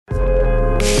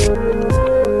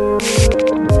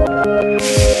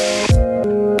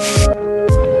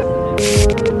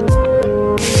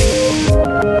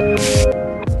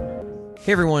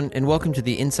and welcome to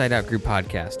the Inside Out Group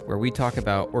podcast, where we talk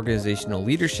about organizational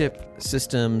leadership,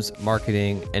 systems,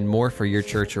 marketing, and more for your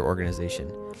church or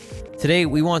organization. Today,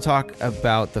 we want to talk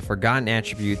about the forgotten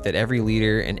attribute that every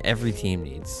leader and every team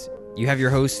needs. You have your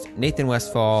hosts, Nathan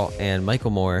Westfall and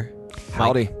Michael Moore.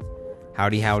 Howdy.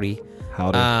 Howdy.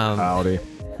 Howdy.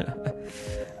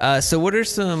 So what are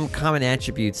some common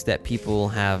attributes that people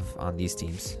have on these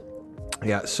teams?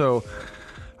 Yeah, so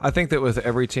I think that with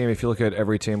every team, if you look at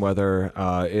every team, whether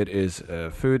it is a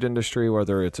food industry,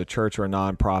 whether it's a church or a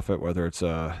nonprofit, whether it's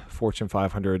a Fortune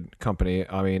 500 company,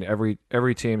 I mean,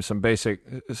 every team, some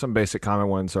basic common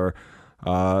ones are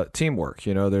teamwork.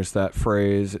 You know, there's that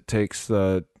phrase, it takes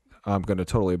the, I'm going to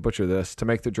totally butcher this, to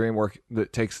make the dream work,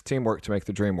 it takes teamwork to make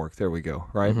the dream work. There we go,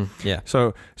 right? Mm-hmm. Yeah.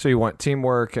 So you want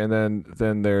teamwork, and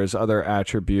then there's other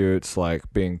attributes like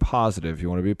being positive. You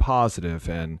want to be positive,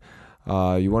 and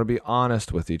you want to be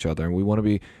honest with each other, and we want to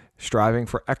be striving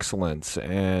for excellence,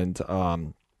 and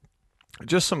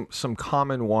just some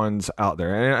common ones out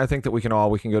there. And I think that we can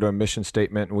go to a mission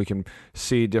statement and we can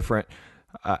see different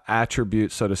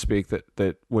attributes, so to speak,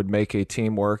 that would make a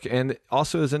team work. And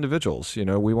also as individuals, you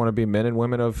know, we want to be men and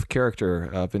women of character,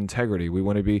 of integrity. We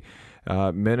want to be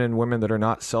men and women that are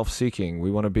not self-seeking.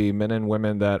 We want to be men and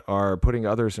women that are putting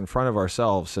others in front of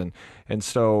ourselves. And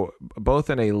so both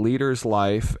in a leader's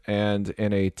life and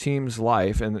in a team's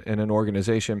life and in an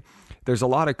organization, there's a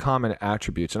lot of common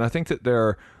attributes. And I think that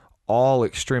they're all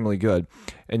extremely good.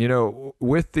 And, you know,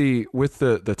 with the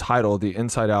title, the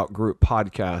Inside Out Group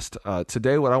podcast,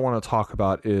 today what I want to talk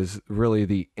about is really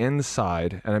the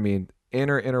inside, and I mean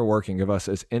inner working of us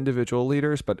as individual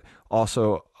leaders, but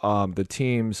also the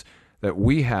teams that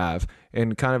we have,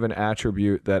 and kind of an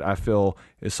attribute that I feel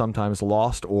is sometimes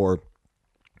lost or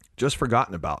just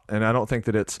forgotten about. And I don't think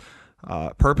that it's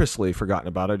purposely forgotten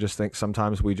about. I just think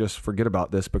sometimes we just forget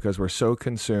about this because we're so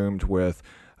consumed with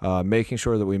making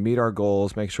sure that we meet our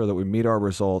goals, making sure that we meet our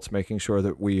results, making sure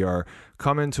that we are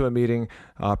coming to a meeting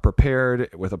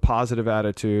prepared with a positive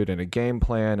attitude and a game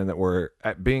plan, and that we're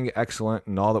being excellent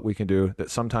in all that we can do, that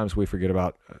sometimes we forget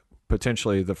about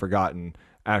potentially the forgotten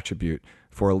attribute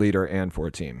for a leader and for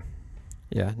a team.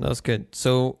 Yeah, no, that's good.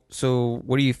 So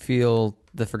what do you feel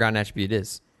the forgotten attribute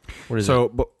is? What is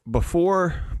it?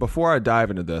 Before I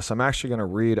dive into this, I'm actually going to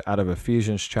read out of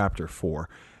Ephesians chapter 4.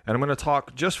 And I'm going to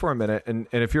talk just for a minute. And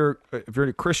if you're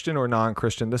a Christian or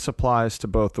non-Christian, this applies to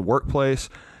both the workplace,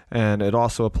 and it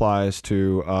also applies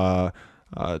to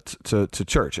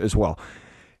church as well.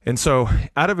 And so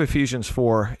out of Ephesians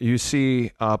 4, you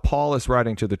see Paul is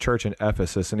writing to the church in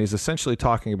Ephesus, and he's essentially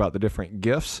talking about the different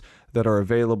gifts that are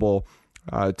available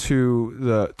to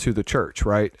the church,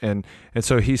 right? And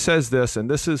so he says this, and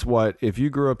this is what, if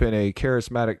you grew up in a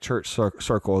charismatic church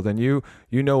circle, then you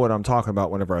know what I'm talking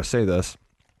about whenever I say this.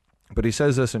 But he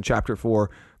says this in chapter 4,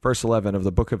 verse 11 of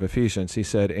the book of Ephesians. He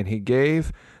said, "And he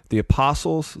gave the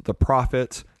apostles, the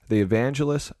prophets, the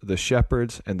evangelists, the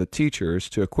shepherds, and the teachers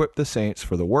to equip the saints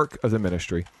for the work of the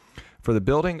ministry, for the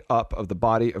building up of the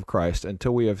body of Christ,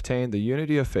 until we have attained the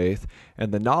unity of faith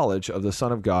and the knowledge of the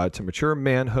Son of God, to mature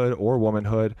manhood or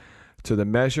womanhood, to the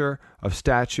measure of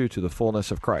stature, to the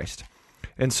fullness of Christ."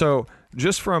 And so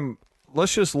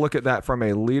let's just look at that from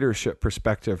a leadership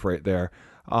perspective right there.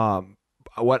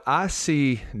 What I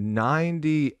see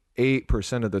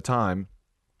 98% of the time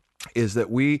is that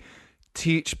we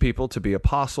teach people to be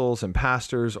apostles and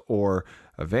pastors or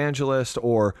evangelists,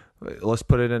 or let's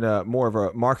put it in a more of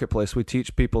a marketplace. We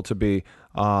teach people to be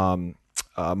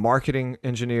marketing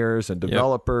engineers and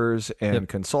developers and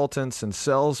consultants and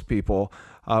salespeople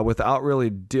without really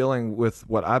dealing with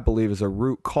what I believe is a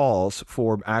root cause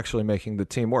for actually making the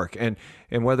team work. And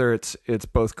whether it's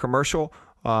both commercial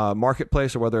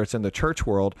marketplace or whether it's in the church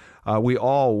world, we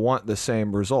all want the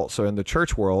same result. So in the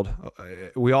church world,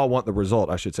 we all want the result,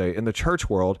 I should say. In the church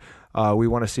world, we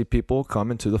want to see people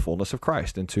come into the fullness of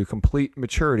Christ, into complete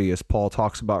maturity, as Paul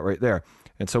talks about right there.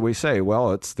 And so we say,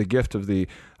 well, it's the gift of the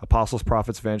apostles,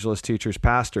 prophets, evangelists, teachers,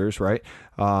 pastors, right,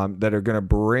 that are going to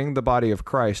bring the body of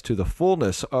Christ to the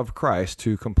fullness of Christ,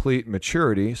 to complete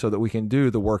maturity, so that we can do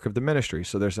the work of the ministry.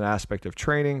 So there's an aspect of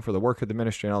training for the work of the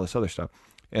ministry and all this other stuff.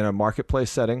 In a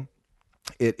marketplace setting,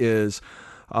 it is,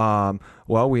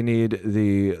 we need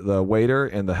the waiter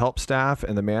and the help staff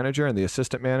and the manager and the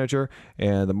assistant manager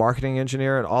and the marketing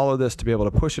engineer and all of this to be able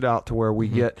to push it out to where we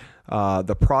get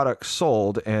the product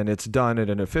sold, and it's done in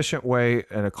an efficient way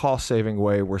and a cost-saving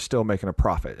way. We're still making a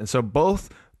profit. And so both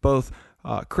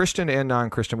Christian and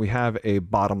non-Christian, we have a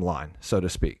bottom line, so to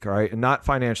speak, right? And not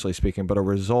financially speaking, but a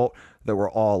result that we're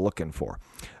all looking for.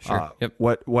 Sure.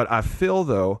 What I feel,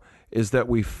 though, is that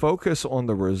we focus on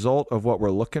the result of what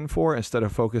we're looking for instead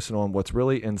of focusing on what's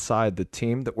really inside the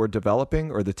team that we're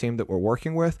developing or the team that we're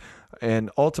working with.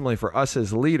 And ultimately for us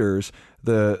as leaders,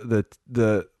 the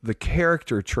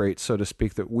character traits, so to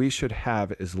speak, that we should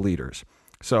have as leaders.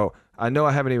 So I know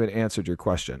I haven't even answered your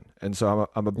question, and so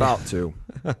I'm about to.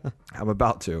 I'm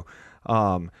about to.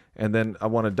 And then I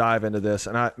want to dive into this,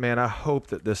 and I hope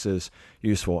that this is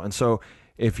useful. And so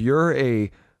if you're a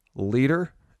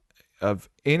leader of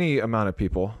any amount of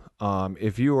people,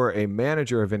 if you are a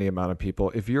manager of any amount of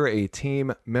people, if you're a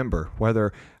team member,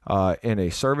 whether in a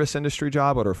service industry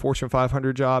job or a Fortune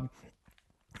 500 job,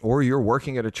 or you're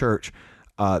working at a church,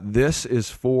 this is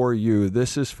for you.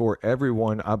 This is for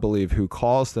everyone, I believe, who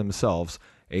calls themselves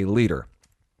a leader.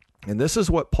 And this is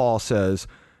what Paul says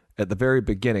at the very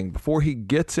beginning, before he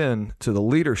gets into the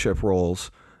leadership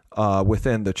roles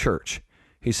within the church.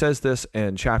 He says this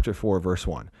in chapter 4, verse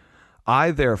 1.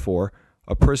 I, therefore,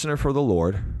 a prisoner for the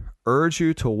Lord, urge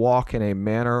you to walk in a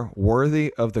manner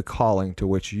worthy of the calling to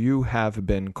which you have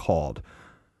been called,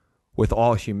 with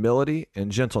all humility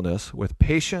and gentleness, with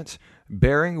patience,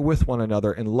 bearing with one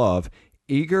another in love,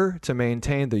 eager to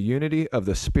maintain the unity of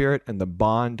the Spirit and the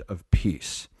bond of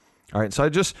peace. All right, so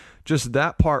just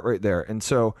that part right there. And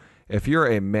so if you're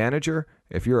a manager,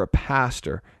 if you're a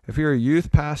pastor, if you're a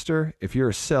youth pastor, if you're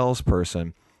a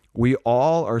salesperson, we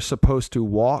all are supposed to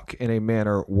walk in a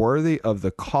manner worthy of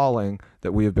the calling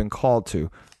that we have been called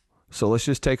to. So let's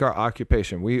just take our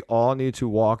occupation. We all need to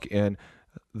walk in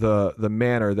the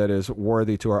manner that is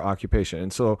worthy to our occupation.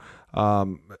 And so,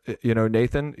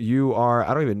 Nathan, you are,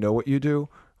 I don't even know what you do.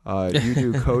 You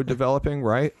do code developing,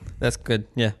 right? That's good.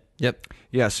 Yeah. Yep.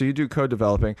 Yeah. So you do code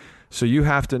developing. So you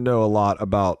have to know a lot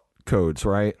about codes,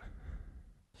 right?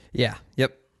 Yeah.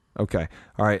 Yep. Okay.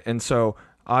 All right. And so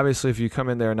obviously if you come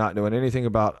in there not knowing anything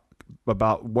about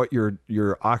what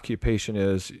your occupation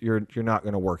is, you're not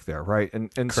going to work there, right?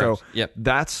 And so yep.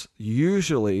 That's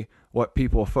usually what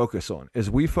people focus on, is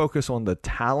we focus on the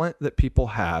talent that people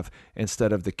have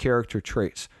instead of the character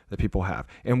traits that people have.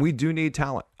 And we do need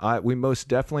talent. We most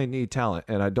definitely need talent.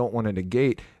 And I don't want to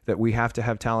negate that we have to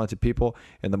have talented people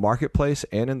in the marketplace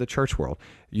and in the church world.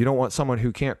 You don't want someone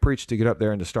who can't preach to get up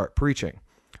there and to start preaching.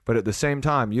 But at the same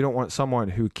time, you don't want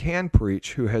someone who can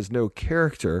preach, who has no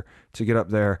character, to get up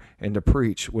there and to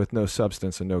preach with no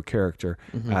substance and no character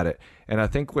at it. And I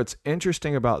think what's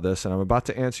interesting about this, and I'm about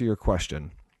to answer your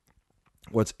question,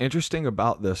 what's interesting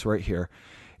about this right here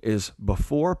is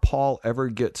before Paul ever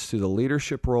gets to the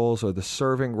leadership roles or the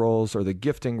serving roles or the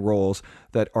gifting roles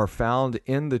that are found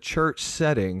in the church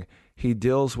setting, he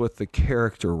deals with the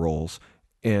character roles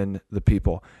in the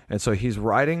people. And so he's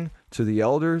writing to the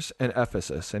elders in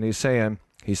Ephesus, and he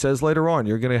says later on,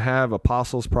 you're going to have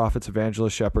apostles, prophets,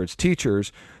 evangelists, shepherds,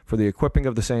 teachers for the equipping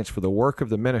of the saints, for the work of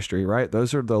the ministry, right?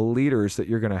 Those are the leaders that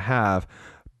you're going to have.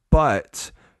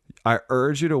 But I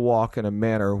urge you to walk in a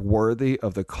manner worthy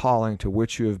of the calling to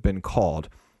which you have been called,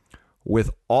 with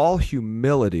all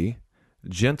humility,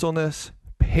 gentleness,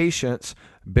 patience,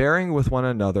 bearing with one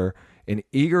another in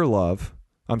love,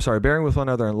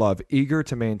 eager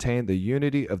to maintain the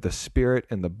unity of the Spirit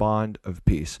and the bond of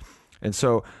peace. And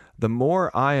so the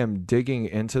more I am digging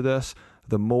into this,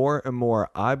 the more and more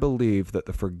I believe that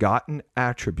the forgotten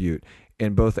attribute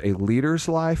in both a leader's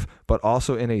life, but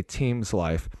also in a team's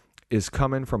life, is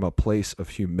coming from a place of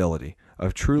humility,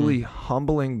 of truly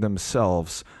humbling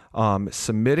themselves,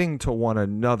 submitting to one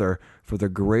another for the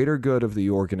greater good of the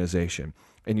organization.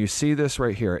 And you see this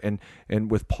right here. And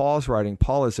with Paul's writing,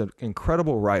 Paul is an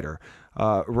incredible writer,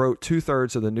 wrote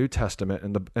 2/3 of the New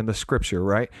Testament in the scripture,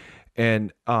 right?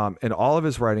 And in all of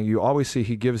his writing, you always see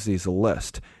he gives these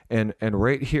lists. And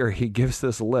right here, he gives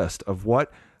this list of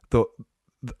what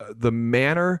the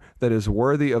manner that is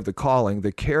worthy of the calling,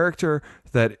 the character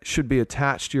that should be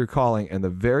attached to your calling. And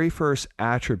the very first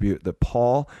attribute that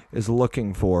Paul is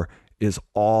looking for is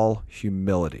all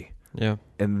humility. Yeah.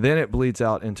 And then it bleeds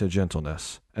out into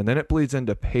gentleness, and then it bleeds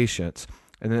into patience,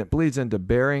 and then it bleeds into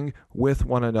bearing with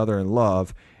one another in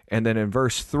love. And then in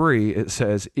verse 3, it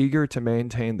says, eager to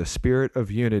maintain the spirit of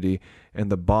unity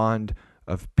and the bond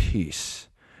of peace.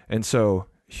 And so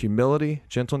humility,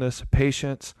 gentleness,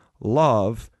 patience,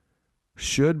 love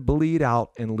should bleed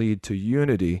out and lead to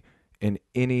unity in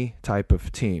any type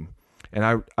of team.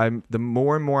 And I'm the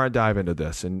more and more I dive into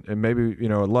this, and maybe,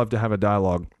 I'd love to have a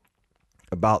dialogue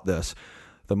about this.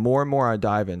 The more and more I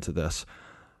dive into this,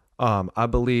 I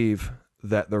believe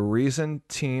that the reason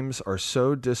teams are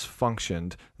so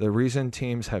dysfunctioned, the reason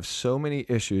teams have so many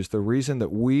issues, the reason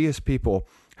that we as people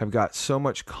have got so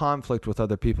much conflict with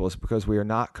other people is because we are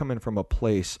not coming from a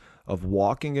place of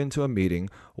walking into a meeting,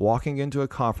 walking into a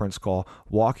conference call,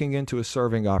 walking into a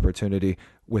serving opportunity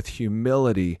with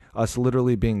humility, us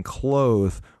literally being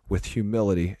clothed with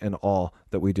humility in all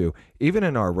that we do. Even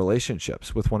in our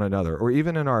relationships with one another, or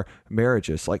even in our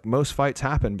marriages, like most fights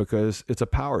happen because it's a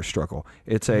power struggle.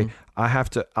 It's I have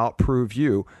to outprove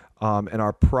you, and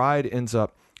our pride ends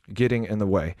up getting in the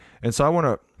way. And so I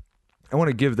want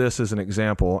to give this as an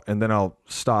example, and then I'll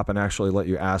stop and actually let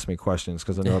you ask me questions,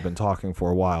 because I know I've been talking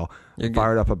for a while. I'm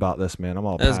fired up about this, man. I'm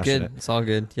all passionate. That's good. It's all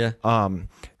good. Yeah.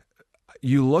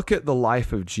 You look at the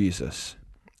life of Jesus,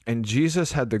 and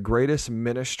Jesus had the greatest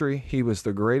ministry. He was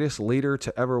the greatest leader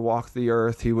to ever walk the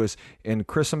earth. He was in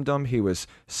Christendom. He was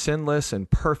sinless and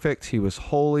perfect. He was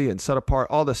holy and set apart,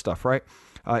 all this stuff, right?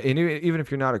 And even if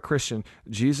you're not a Christian,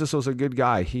 Jesus was a good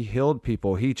guy. He healed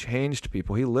people. He changed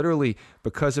people. He literally,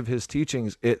 because of his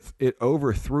teachings, it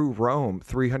overthrew Rome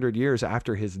 300 years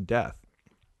after his death.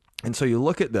 And so you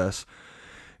look at this,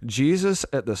 Jesus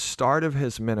at the start of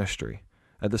his ministry,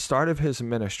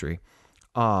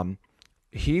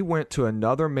 he went to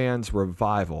another man's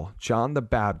revival, John the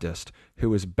Baptist, who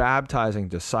was baptizing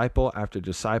disciple after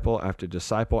disciple after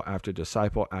disciple after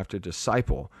disciple after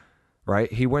disciple.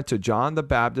 Right? He went to John the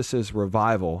Baptist's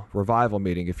revival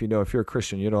meeting. If you're a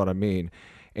Christian, you know what I mean.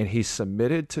 And he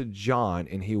submitted to John,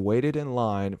 and he waited in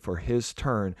line for his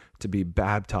turn to be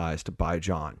baptized by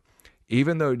John.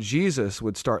 Even though Jesus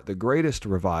would start the greatest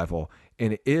revival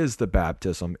and is the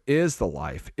baptism, is the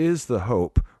life, is the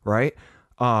hope, right?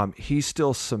 He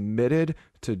still submitted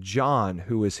to John,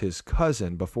 who is his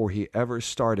cousin, before he ever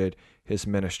started his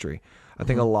ministry. I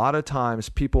think a lot of times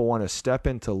people want to step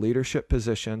into leadership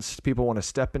positions. People want to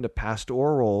step into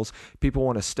pastoral roles. People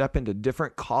want to step into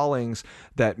different callings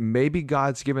that maybe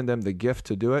God's given them the gift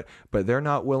to do it, but they're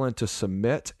not willing to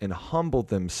submit and humble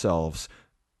themselves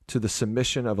to the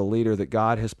submission of a leader that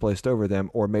God has placed over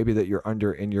them, or maybe that you're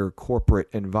under in your corporate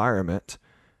environment,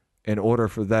 in order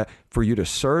for you to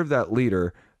serve that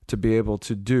leader to be able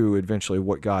to do eventually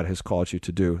what God has called you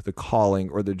to do, the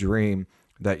calling or the dream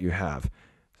that you have.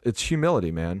 It's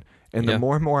humility, man. And the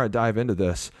more and more I dive into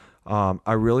this,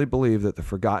 I really believe that the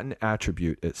forgotten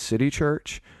attribute at City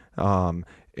Church,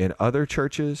 in other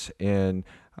churches, in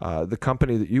the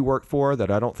company that you work for that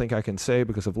I don't think I can say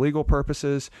because of legal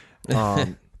purposes,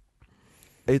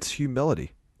 it's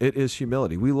humility. It is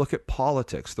humility. We look at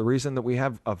politics. The reason that we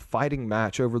have a fighting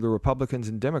match over the Republicans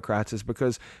and Democrats is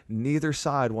because neither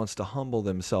side wants to humble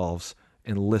themselves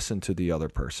and listen to the other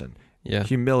person. Yeah.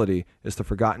 Humility is the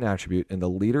forgotten attribute in the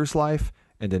leader's life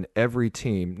and in every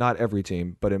team, not every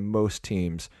team, but in most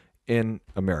teams in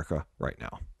America right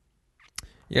now.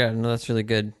 Yeah, no, that's really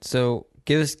good. So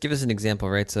give us an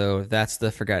example, right? So that's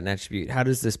the forgotten attribute. How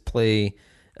does this play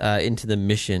into the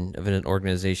mission of an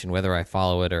organization, whether I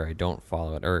follow it or I don't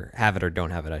follow it, or have it or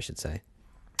don't have it, I should say?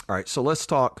 All right, so let's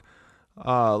talk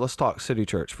City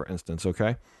Church, for instance,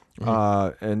 okay?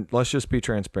 And let's just be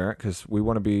transparent, because we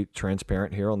want to be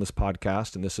transparent here on this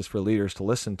podcast, and this is for leaders to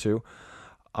listen to.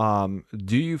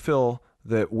 Do you feel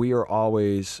that we are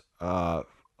always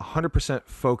 100%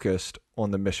 focused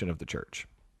on the mission of the church?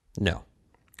 No.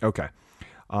 Okay.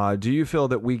 Do you feel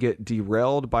that we get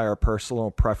derailed by our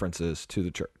personal preferences to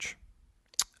the church?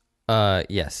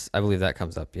 Yes, I believe that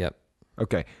comes up. Yep.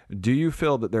 Okay. Do you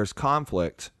feel that there's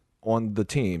conflict on the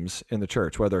teams in the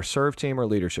church, whether serve team or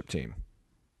leadership team?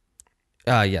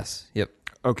 Yes. Yep.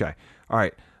 Okay. All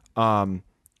right.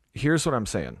 Here's what I'm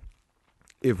saying.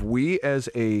 If we as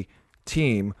a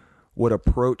team would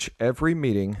approach every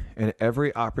meeting and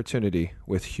every opportunity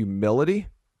with humility,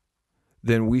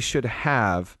 then we should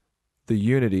have the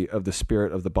unity of the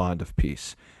spirit of the bond of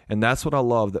peace. And that's what I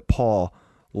love that Paul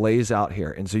lays out here.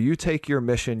 And so you take your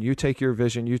mission, you take your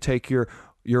vision, you take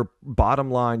your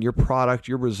bottom line, your product,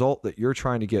 your result that you're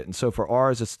trying to get. And so for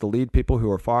ours, it's to lead people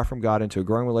who are far from God into a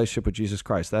growing relationship with Jesus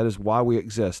Christ. That is why we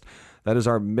exist. That is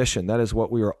our mission. That is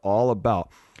what we are all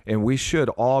about. And we should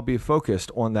all be focused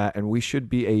on that, and we should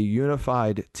be a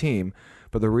unified team.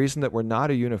 But the reason that we're not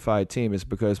a unified team is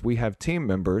because we have team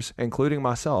members, including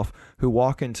myself, who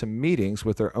walk into meetings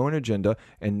with their own agenda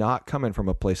and not coming from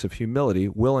a place of humility,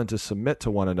 willing to submit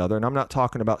to one another. And I'm not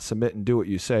talking about submit and do what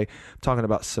you say. I'm talking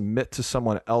about submit to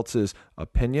someone else's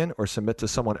opinion or submit to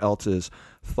someone else's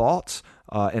thoughts,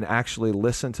 and actually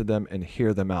listen to them and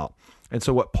hear them out. And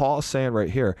so what Paul's saying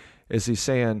right here is he's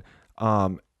saying,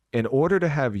 in order to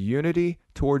have unity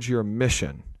towards your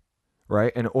mission,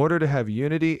 right? In order to have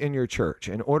unity in your church,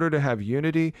 in order to have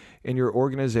unity in your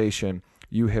organization,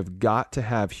 you have got to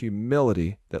have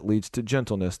humility that leads to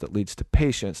gentleness, that leads to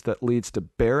patience, that leads to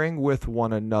bearing with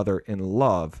one another in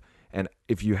love. And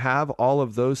if you have all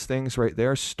of those things right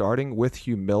there, starting with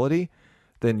humility,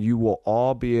 then you will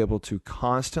all be able to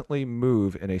constantly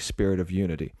move in a spirit of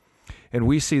unity. And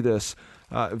we see this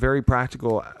very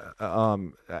practical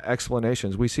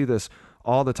explanations. We see this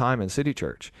all the time in City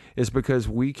Church, is because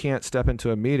we can't step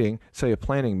into a meeting, say a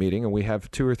planning meeting, and we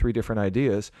have 2 or 3 different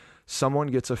ideas. Someone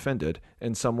gets offended,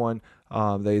 and someone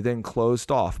they then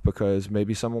closed off because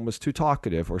maybe someone was too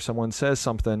talkative, or someone says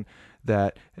something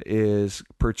that is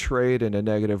portrayed in a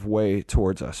negative way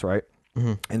towards us, right?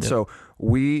 Mm-hmm. And so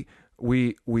we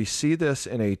see this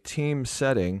in a team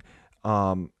setting,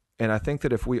 and I think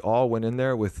that if we all went in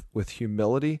there with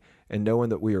humility and knowing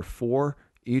that we are for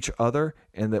each other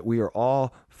and that we are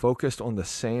all focused on the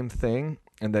same thing,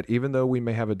 and that even though we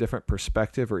may have a different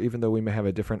perspective, or even though we may have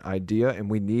a different idea, and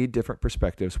we need different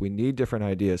perspectives, we need different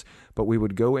ideas, but we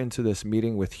would go into this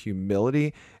meeting with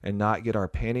humility and not get our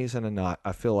panties in a knot,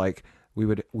 I feel like we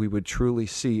would truly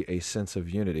see a sense of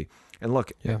unity. And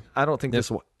look, I don't think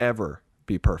this will ever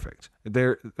be perfect.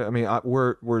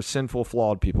 We're sinful,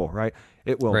 flawed people, right?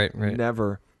 It will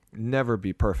never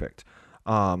be perfect.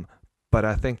 But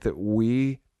I think that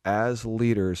we as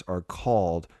leaders are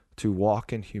called to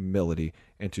walk in humility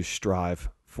and to strive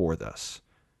for this.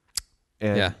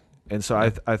 And so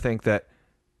I think that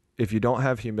if you don't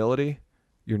have humility,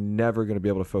 you're never going to be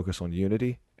able to focus on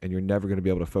unity, and you're never going to be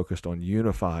able to focus on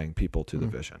unifying people to the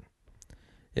vision.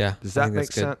 Yeah. Does that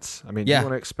make sense? I mean, do you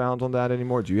want to expound on that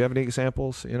anymore? Do you have any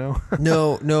examples,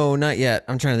 No, not yet.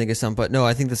 I'm trying to think of some, but no,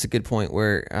 I think that's a good point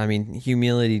where, I mean,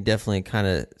 humility definitely kind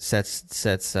of sets,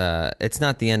 it's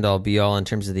not the end all be all in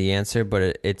terms of the answer,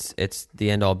 but it's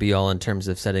the end all be all in terms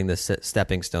of setting the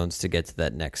stepping stones to get to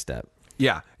that next step.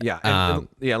 Yeah. And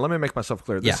let me make myself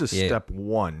clear. This is step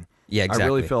 1. Yeah, exactly. I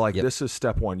really feel like this is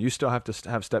step 1. You still have to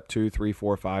have step 2, 3,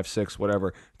 4, 5, 6,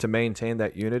 whatever, to maintain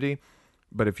that unity.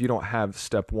 But if you don't have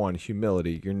step 1,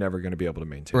 humility, you're never going to be able to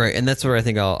maintain. Right, and that's where I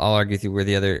think I'll argue with you, where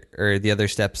the other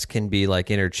steps can be like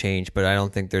interchanged, but I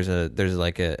don't think there's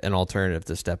an alternative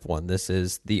to step 1. This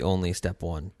is the only step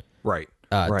 1. Right.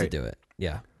 To do it.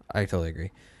 Yeah, I totally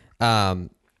agree.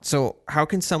 So how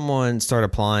can someone start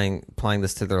applying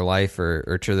this to their life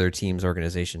or to their team's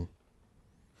organization?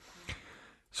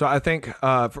 So I think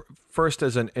first,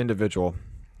 as an individual,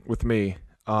 with me,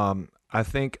 I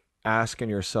think asking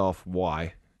yourself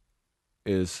why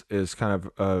is kind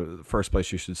of the first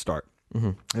place you should start.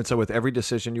 Mm-hmm. And so with every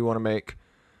decision you want to make,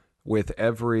 with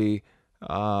every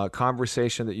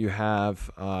conversation that you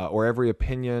have, or every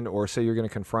opinion, or say you're going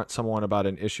to confront someone about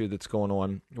an issue that's going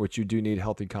on, which you do need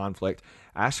healthy conflict,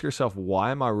 ask yourself,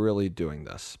 why am I really doing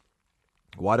this?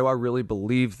 Why do I really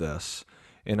believe this?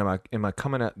 And am I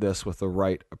coming at this with the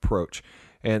right approach?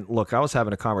 And look, I was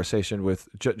having a conversation with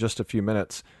just a few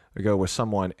minutes ago with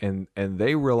someone, and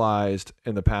they realized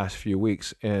in the past few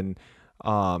weeks, and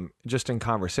just in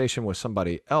conversation with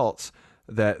somebody else,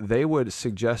 that they would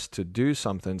suggest to do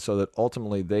something so that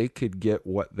ultimately they could get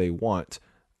what they want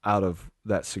out of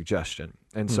that suggestion.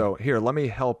 And so here, let me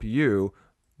help you,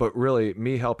 but really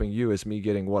me helping you is me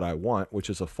getting what I want, which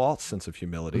is a false sense of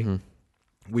humility.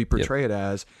 Mm-hmm. We portray it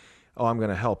as, oh, I'm going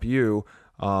to help you.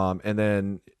 And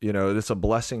then, it's a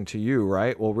blessing to you,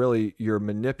 right? Well, really, you're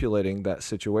manipulating that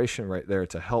situation right there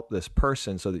to help this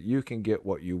person so that you can get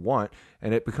what you want.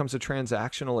 And it becomes a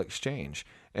transactional exchange.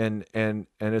 And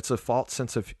it's a false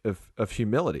sense of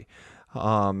humility.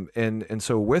 And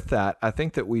so with that, I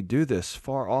think that we do this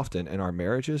far often in our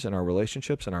marriages, in our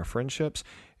relationships, in our friendships,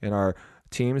 in our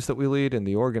teams that we lead, in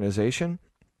the organization.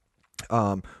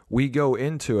 We go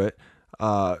into it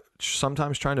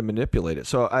sometimes trying to manipulate it.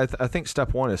 So I think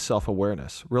step 1 is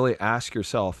self-awareness. Really ask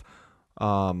yourself,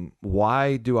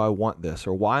 why do I want this?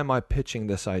 Or why am I pitching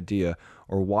this idea?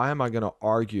 Or why am I going to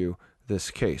argue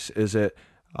this case? Is it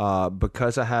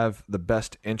because I have the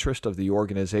best interest of the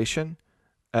organization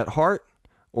at heart?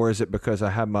 Or is it because I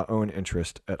have my own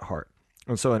interest at heart?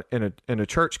 And so in a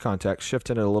church context,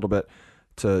 shifting it a little bit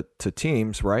to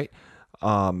teams, right?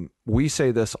 We say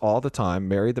this all the time: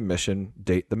 marry the mission,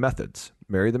 date the methods.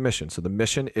 Marry the mission. So the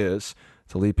mission is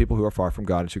to lead people who are far from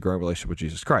God into a growing relationship with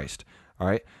Jesus Christ. All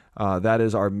right. That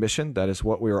is our mission. That is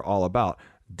what we are all about.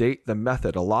 Date the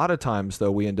method. A lot of times,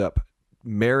 though, we end up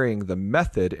marrying the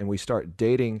method and we start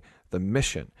dating the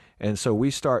mission. And so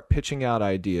we start pitching out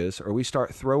ideas, or we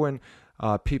start throwing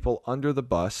people under the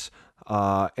bus,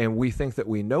 and we think that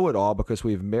we know it all because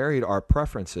we've married our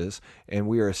preferences, and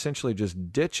we are essentially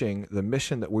just ditching the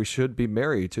mission that we should be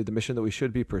married to, the mission that we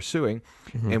should be pursuing.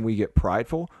 Mm-hmm. And we get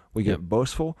prideful, we get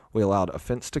boastful, we allowed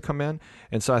offense to come in.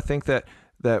 And so I think that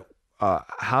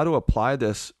how to apply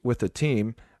this with a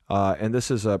team, and this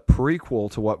is a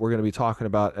prequel to what we're going to be talking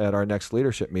about at our next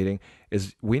leadership meeting,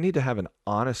 is we need to have an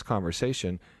honest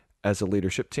conversation as a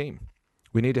leadership team.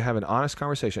 We need to have an honest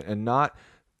conversation and not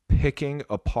picking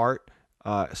apart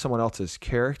someone else's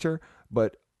character,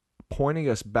 but pointing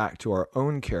us back to our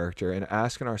own character and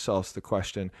asking ourselves the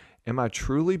question, am I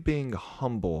truly being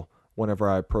humble whenever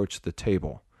I approach the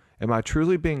table? Am I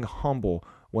truly being humble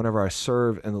whenever I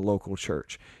serve in the local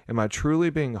church? Am I truly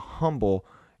being humble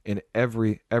in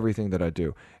everything that I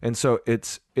do? And so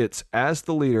it's as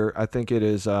the leader, I think it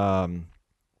is, Craig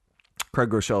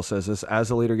Groeschel says this, as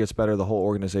the leader gets better, the whole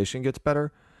organization gets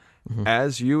better. Mm-hmm.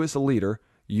 As you as a leader,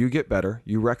 you get better.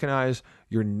 You recognize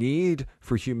your need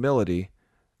for humility,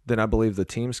 then I believe the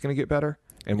team's going to get better.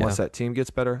 And once that team gets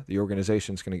better, the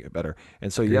organization's going to get better.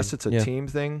 And so, yes, it's a team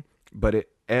thing, but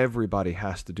everybody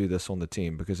has to do this on the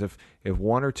team, because if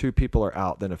one or two people are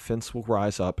out, then offense will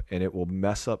rise up and it will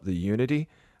mess up the unity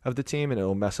of the team, and it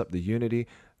will mess up the unity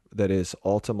that is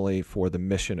ultimately for the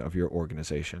mission of your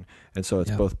organization. And so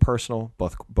it's both personal,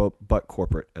 but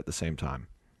corporate at the same time.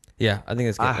 Yeah, I think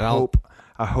it's good.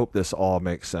 I hope this all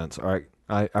makes sense. All right.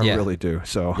 I really do.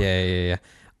 So yeah.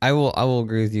 I will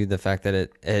agree with you, the fact that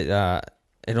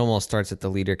it almost starts at the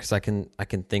leader, because I can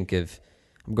think of,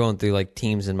 I'm going through like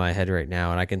teams in my head right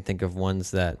now, and I can think of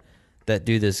ones that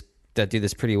do this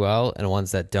pretty well and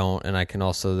ones that don't, and I can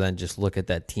also then just look at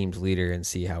that team's leader and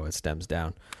see how it stems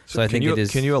down. So I think it is.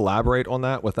 Can you elaborate on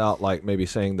that without like maybe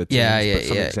saying the teams, but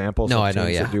some examples of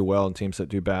teams that do well and teams that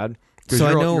do bad? Because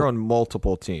you're on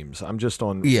multiple teams. I'm just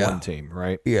on one team,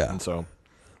 right? Yeah. And so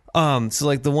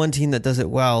like the one team that does it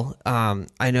well,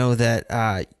 I know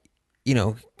that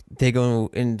they go,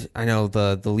 and I know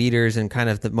the leaders and kind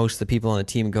of most of the people on the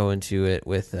team go into it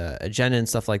with agenda and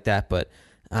stuff like that. But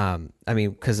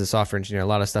because as a software engineer, a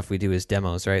lot of stuff we do is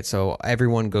demos, right? So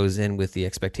everyone goes in with the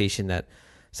expectation that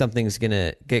something's going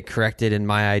to get corrected and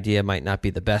my idea might not be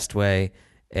the best way.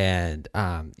 And,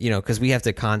 because we have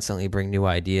to constantly bring new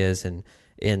ideas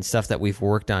and stuff that we've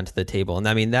worked on to the table. And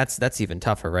I mean, that's even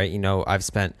tougher, right? I've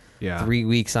spent 3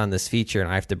 weeks on this feature and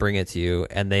I have to bring it to you,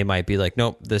 and they might be like,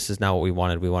 nope, this is not what we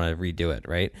wanted. We want to redo it,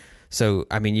 right? So,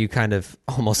 I mean, you kind of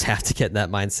almost have to get in that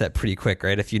mindset pretty quick,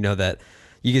 right? If you know that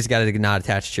you just got to not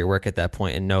attach to your work at that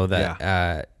point and know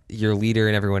that your leader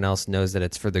and everyone else knows that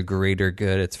it's for the greater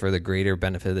good. It's for the greater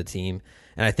benefit of the team.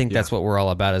 And I think that's what we're all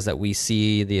about, is that we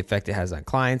see the effect it has on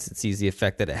clients. It sees the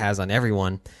effect that it has on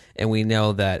everyone. And we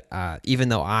know that even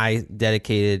though I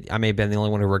may have been the only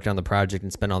one who worked on the project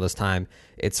and spent all this time,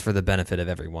 it's for the benefit of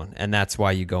everyone. And that's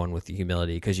why you go in with the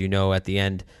humility, because at the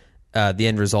end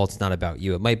result's not about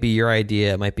you. It might be your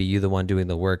idea. It might be you the one doing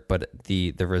the work, but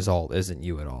the result isn't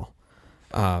you at all.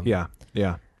 Yeah.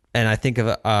 And I think of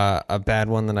a bad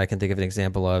one that I can think of an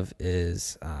example of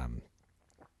is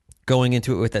going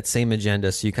into it with that same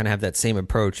agenda, so you kind of have that same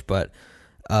approach, but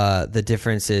the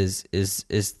difference is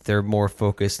they're more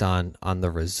focused on the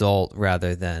result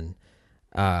rather than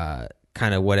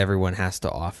kind of what everyone has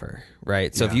to offer,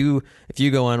 right? So if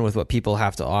you go on with what people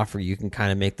have to offer, you can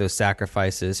kind of make those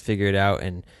sacrifices, figure it out,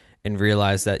 and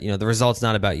realize that the result's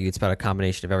not about you; it's about a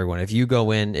combination of everyone. If you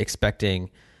go in expecting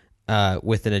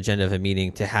with an agenda of a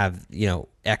meeting to have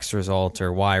X result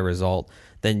or Y result,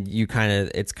 then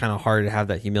it's kind of hard to have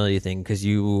that humility thing, because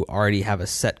you already have a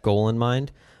set goal in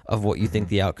mind of what you think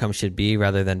the outcome should be,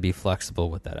 rather than be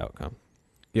flexible with that outcome.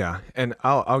 Yeah, and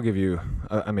I'll give you.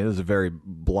 This is a very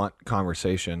blunt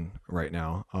conversation right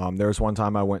now. There was one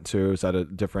time I went to. It was at a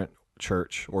different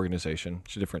church organization.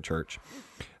 It's a different church,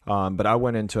 but I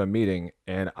went into a meeting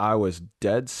and I was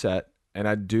dead set. And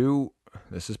I do.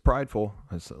 This is prideful.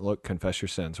 Look, confess your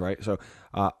sins, right? So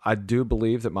I do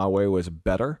believe that my way was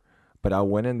better, but I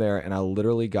went in there and I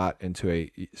literally got into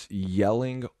a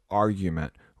yelling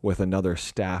argument with another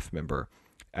staff member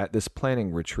at this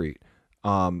planning retreat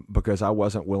because I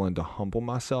wasn't willing to humble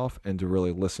myself and to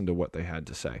really listen to what they had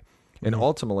to say. And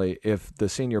ultimately, if the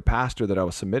senior pastor that I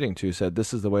was submitting to said,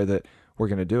 this is the way that we're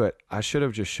going to do it, I should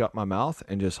have just shut my mouth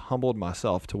and just humbled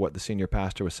myself to what the senior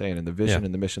pastor was saying and the vision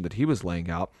and the mission that he was laying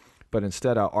out. But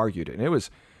instead I argued. And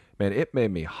it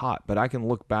made me hot. But I can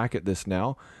look back at this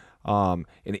now. And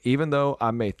even though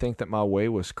I may think that my way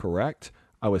was correct,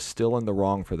 I was still in the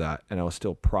wrong for that. And I was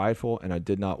still prideful, and I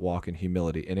did not walk in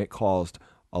humility. And it caused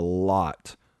a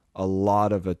lot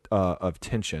of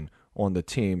tension on the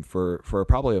team for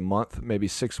probably a month, maybe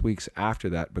 6 weeks after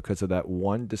that, because of that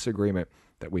one disagreement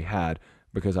that we had,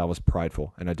 because I was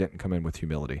prideful and I didn't come in with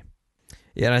humility.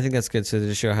 Yeah, and I think that's good. So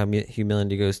to show how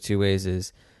humility goes two ways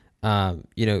is,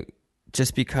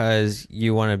 just because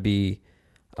you want to be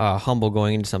humble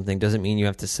going into something doesn't mean you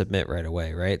have to submit right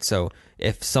away, right? So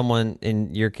if someone,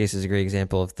 in your case is a great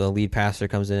example, if the lead pastor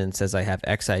comes in and says, I have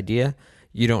X idea,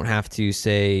 you don't have to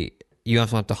say, you don't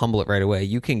have to humble it right away.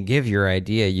 You can give your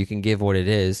idea, you can give what it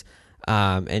is,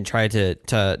 and try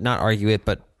to not argue it,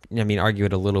 but argue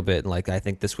it a little bit, like, I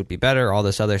think this would be better, all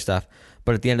this other stuff.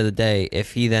 But at the end of the day,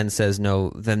 if he then says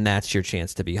no, then that's your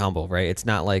chance to be humble, right? It's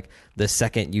not like the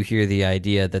second you hear the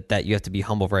idea that you have to be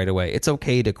humble right away. It's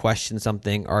okay to question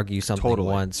something, argue something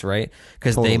once, right?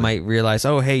 Because they might realize,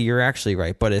 oh, hey, you're actually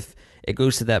right. But if it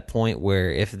goes to that point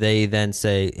where if they then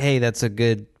say, hey, that's a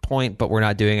good point, but we're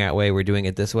not doing it that way, we're doing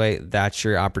it this way, that's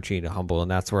your opportunity to humble,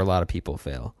 and that's where a lot of people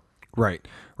fail. Right.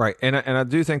 And I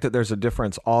do think that there's a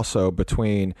difference also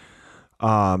between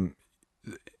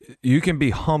you can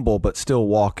be humble but still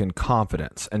walk in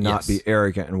confidence and not be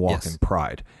arrogant and walk in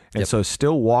pride. And so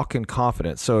still walk in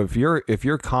confidence. So if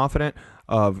you're confident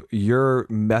of your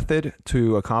method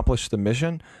to accomplish the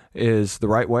mission is the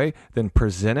right way, then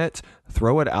present it,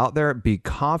 throw it out there, be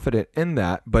confident in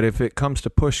that. But if it comes to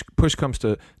push comes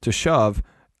to shove,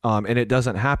 and it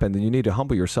doesn't happen, then you need to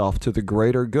humble yourself to the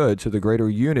greater good, to the greater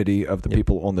unity of the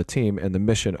people on the team and the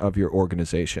mission of your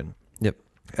organization.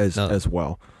 As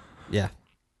well. Yeah,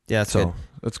 that's good.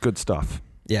 That's good stuff.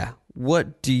 Yeah.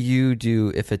 What do you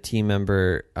do if a team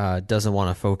member doesn't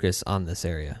want to focus on this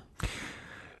area?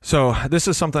 So this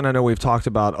is something I know we've talked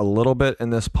about a little bit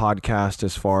in this podcast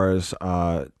as far as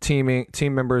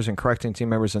team members and correcting team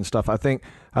members and stuff. I think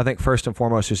first and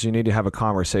foremost is you need to have a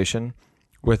conversation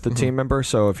with the team member.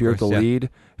 So if you're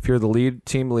if you're the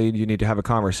team lead, you need to have a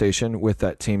conversation with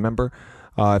that team member.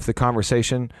 If the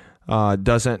conversation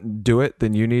doesn't do it,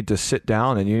 then you need to sit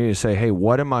down and you need to say, hey,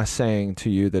 what am I saying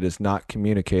to you that is not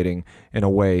communicating in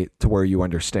a way to where you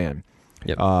understand?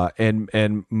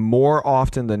 And more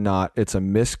often than not, it's a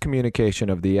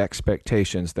miscommunication of the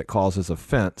expectations that causes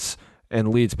offense and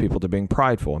leads people to being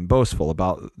prideful and boastful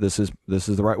about this is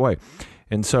the right way.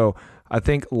 And so I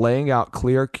think laying out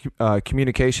clear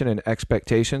communication and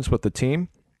expectations with the team,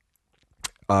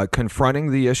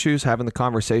 confronting the issues, having the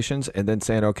conversations, and then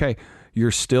saying, okay,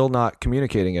 you're still not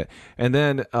communicating it. And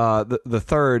then the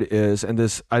third is, and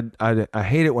this I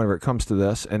hate it whenever it comes to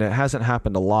this, and it hasn't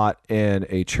happened a lot in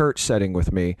a church setting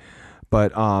with me,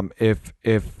 but if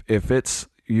it's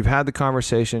you've had the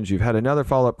conversations, you've had another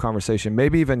follow-up conversation,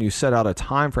 maybe even you set out a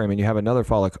time frame and you have another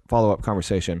follow-up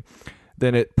conversation,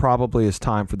 then it probably is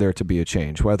time for there to be a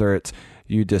change, whether it's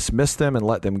you dismiss them and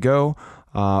let them go,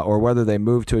 or whether they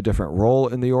move to a different role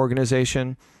in the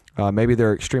organization. Maybe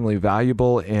they're extremely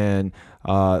valuable in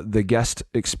the guest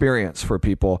experience for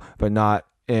people, but not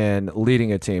in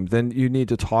leading a team. Then you need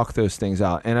to talk those things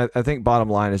out. And I think bottom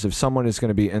line is if someone is going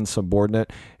to be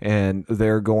insubordinate and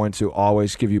they're going to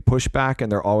always give you pushback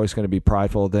and they're always going to be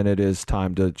prideful, then it is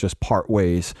time to just part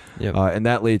ways. And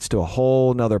that leads to a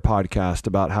whole nother podcast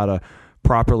about how to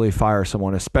properly fire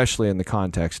someone, especially in the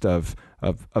context of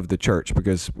the church,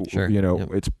 because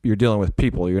it's you're dealing with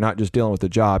people. You're not just dealing with the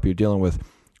job, you're dealing with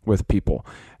people.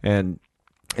 And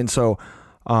so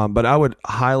but I would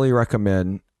highly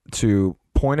recommend to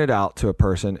point it out to a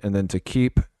person and then to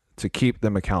keep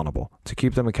them accountable.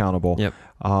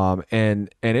 And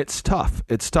it's tough.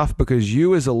 It's tough because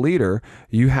you as a leader,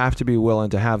 you have to be willing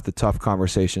to have the tough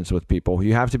conversations with people.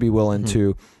 You have to be willing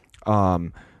to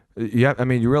you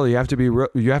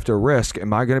have to risk,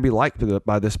 am I going to be liked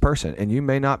by this person? And you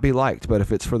may not be liked, but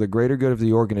if it's for the greater good of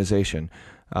the organization,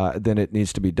 then it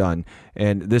needs to be done.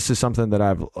 And this is something that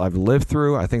I've lived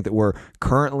through. I think that we're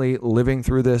currently living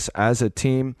through this as a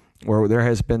team where there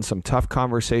has been some tough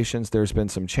conversations. There's been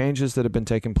some changes that have been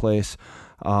taking place.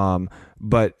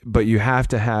 But you have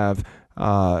to have,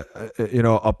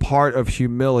 a part of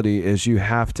humility is you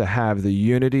have to have the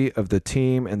unity of the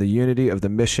team and the unity of the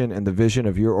mission and the vision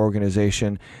of your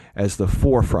organization as the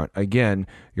forefront. Again,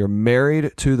 you're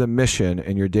married to the mission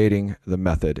and you're dating the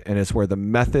method. And it's where the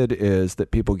method is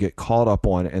that people get caught up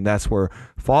on. And that's where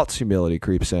false humility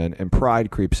creeps in and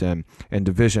pride creeps in and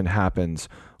division happens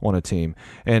on a team.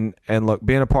 And look,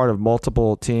 being a part of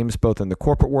multiple teams, both in the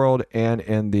corporate world and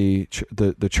in the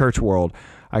church world,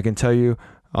 I can tell you,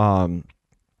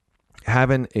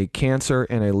 having a cancer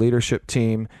in a leadership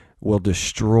team will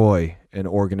destroy an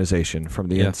organization from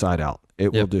the inside out.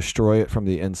 It will destroy it from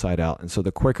the inside out. And so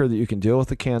the quicker that you can deal with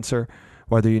the cancer,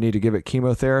 whether you need to give it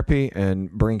chemotherapy and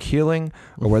bring healing,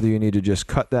 or whether you need to just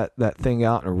cut that thing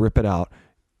out and rip it out,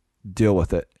 deal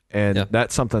with it. And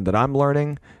that's something that I'm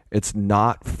learning. It's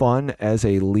not fun as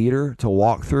a leader to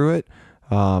walk through it,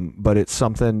 but it's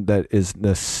something that is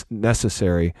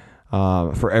necessary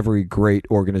for every great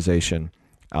organization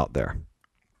out there.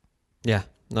 Yeah,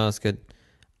 no, that's good.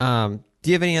 Do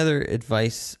you have any other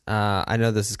advice? I know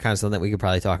this is kind of something that we could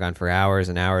probably talk on for hours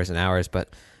and hours and hours,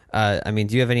 but I mean,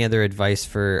 do you have any other advice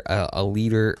for a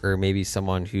leader or maybe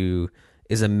someone who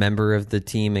is a member of the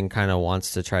team and kind of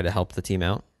wants to try to help the team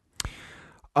out?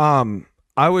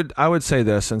 I would say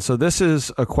this, and so this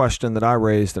is a question that I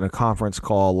raised in a conference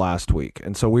call last week,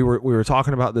 and so we were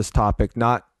talking about this topic,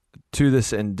 not to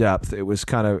this in depth. It was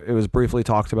briefly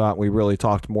talked about. We really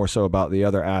talked more so about the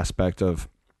other aspect of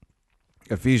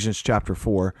Ephesians chapter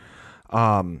 4.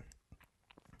 But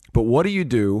what do you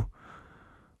do?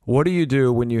 What do you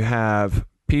do when you have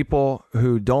people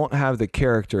who don't have the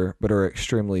character but are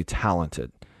extremely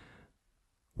talented?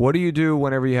 What do you do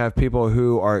whenever you have people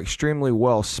who are extremely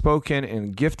well spoken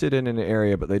and gifted in an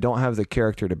area, but they don't have the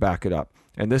character to back it up?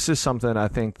 And this is something I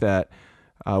think that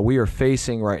we are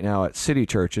facing right now at City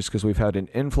Churches, because we've had an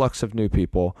influx of new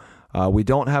people. We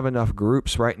don't have enough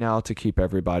groups right now to keep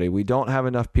everybody. We don't have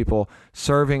enough people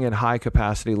serving in high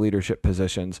capacity leadership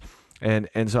positions. And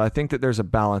so I think that there's a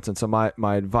balance. And so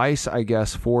my advice, I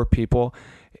guess, for people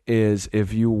is,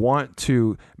 if you want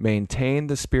to maintain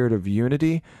the spirit of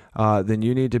unity, then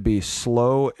you need to be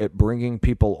slow at bringing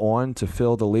people on to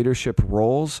fill the leadership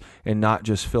roles and not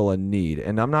just fill a need.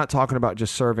 And I'm not talking about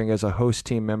just serving as a host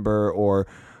team member or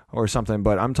something,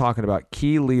 but I'm talking about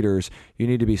key leaders. You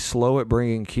need to be slow at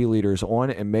bringing key leaders on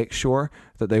and make sure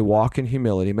that they walk in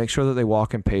humility, make sure that they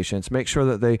walk in patience, make sure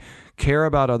that they care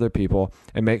about other people,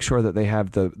 and make sure that they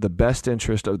have the best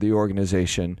interest of the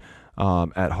organization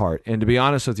at heart. And to be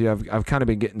honest with you, I've kind of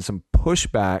been getting some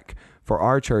pushback for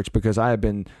our church because I have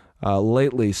been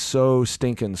lately so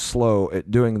stinking slow at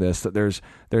doing this that there's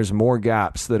more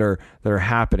gaps that are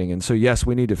happening. And so yes,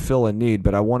 we need to fill a need,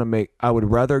 but I would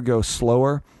rather go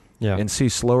slower and see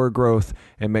slower growth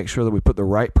and make sure that we put the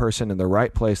right person in the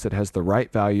right place that has the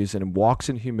right values and walks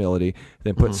in humility,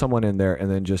 than put someone in there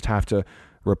and then just have to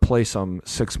replace them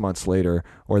 6 months later,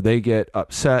 or they get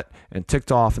upset and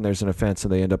ticked off and there's an offense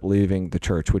and they end up leaving the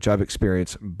church, which I've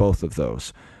experienced both of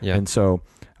those. Yeah. And so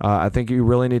I think you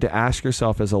really need to ask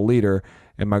yourself as a leader,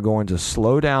 am I going to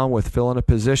slow down with filling a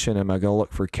position? Am I going to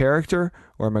look for character,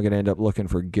 or am I going to end up looking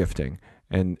for gifting?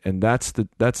 And that's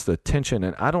the tension.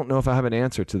 And I don't know if I have an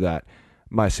answer to that.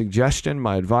 My suggestion,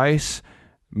 my advice,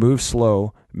 move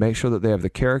slow, make sure that they have the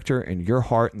character in your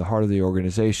heart and the heart of the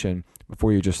organization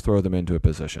before you just throw them into a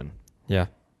position. Yeah,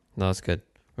 no, that's good.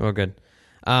 Well, good.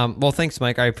 Well, thanks,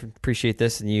 Mike. I appreciate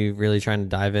this, and you really trying to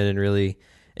dive in and really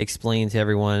explain to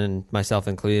everyone, and myself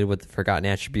included, what the forgotten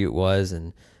attribute was,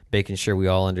 and making sure we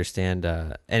all understand.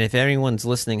 And if anyone's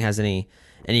listening has any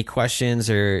questions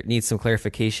or needs some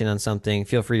clarification on something,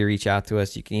 feel free to reach out to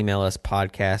us. You can email us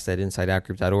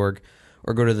podcast@insideoutgroup.org,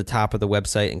 or go to the top of the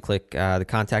website and click the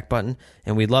contact button.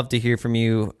 And we'd love to hear from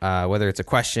you, whether it's a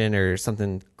question or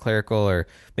something clerical, or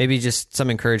maybe just some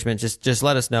encouragement. Just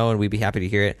let us know, and we'd be happy to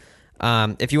hear it.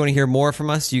 If you want to hear more from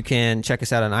us, you can check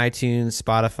us out on iTunes,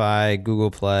 Spotify,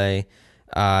 Google Play,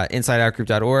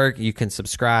 InsideOutGroup.org. You can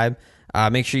subscribe.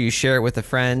 Make sure you share it with a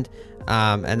friend.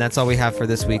 And that's all we have for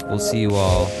this week. We'll see you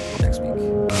all next week.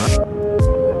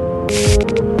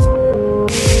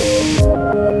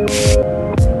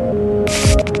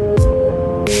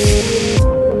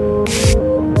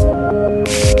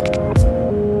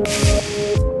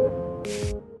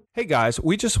 Hey guys,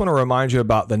 we just want to remind you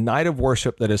about the night of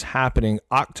worship that is happening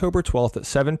October 12th at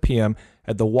 7 p.m.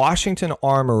 at the Washington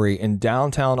Armory in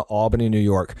downtown Albany, New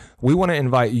York. We want to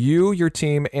invite you, your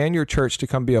team, and your church to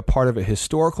come be a part of a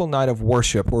historical night of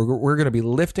worship where we're going to be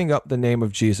lifting up the name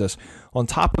of Jesus. On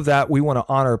top of that, we want to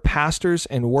honor pastors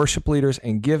and worship leaders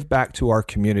and give back to our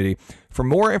community. For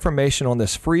more information on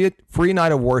this free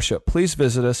night of worship, please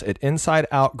visit us at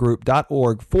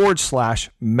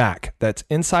insideoutgroup.org/MAC. That's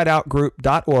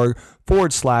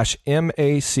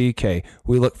insideoutgroup.org/MACK.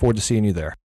 We look forward to seeing you there.